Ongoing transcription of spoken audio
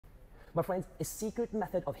My friends, a secret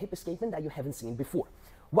method of hip escapement that you haven't seen before.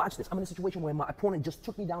 Watch this. I'm in a situation where my opponent just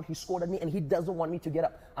took me down, he scored at me, and he doesn't want me to get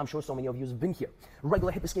up. I'm sure so many of you have been here.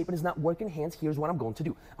 Regular hip escapement is not working hands. Here's what I'm going to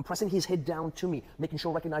do. I'm pressing his head down to me, making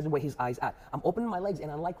sure recognizing where his eye's at. I'm opening my legs,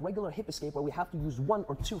 and unlike regular hip escape where we have to use 1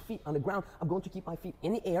 or 2 feet on the ground, I'm going to keep my feet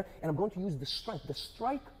in the air, and I'm going to use the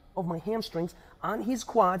strike of my hamstrings on his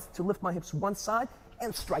quads to lift my hips one side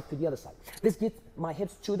and strike to the other side. This gets my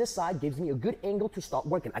hips to this side, gives me a good angle to start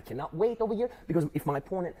working. I cannot wait over here because if my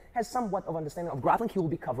opponent has somewhat of understanding of grappling, he will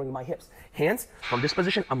be covering my hips. Hands, from this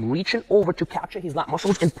position, I'm reaching over to capture his lat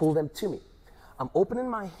muscles and pull them to me. I'm opening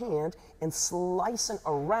my hand and slicing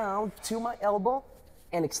around to my elbow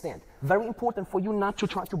and extend. Very important for you not to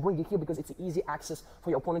try to bring it here because it's an easy access for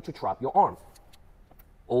your opponent to trap your arm.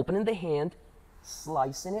 Opening the hand,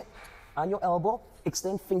 slicing it on your elbow,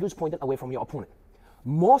 extend fingers pointed away from your opponent.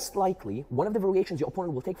 Most likely, one of the variations your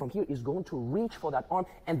opponent will take from here is going to reach for that arm,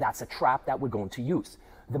 and that's a trap that we're going to use.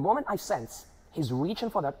 The moment I sense he's reaching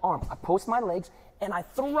for that arm, I post my legs, and I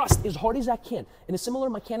thrust as hard as I can in a similar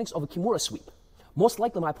mechanics of a Kimura sweep. Most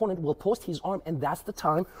likely, my opponent will post his arm, and that's the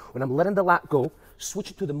time when I'm letting the lat go, switch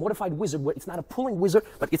it to the modified wizard, where it's not a pulling wizard,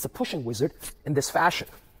 but it's a pushing wizard in this fashion.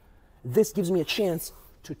 This gives me a chance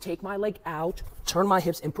to take my leg out, turn my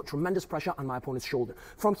hips, and put tremendous pressure on my opponent's shoulder.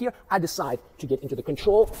 From here, I decide to get into the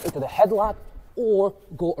control, into the headlock, or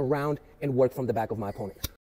go around and work from the back of my opponent.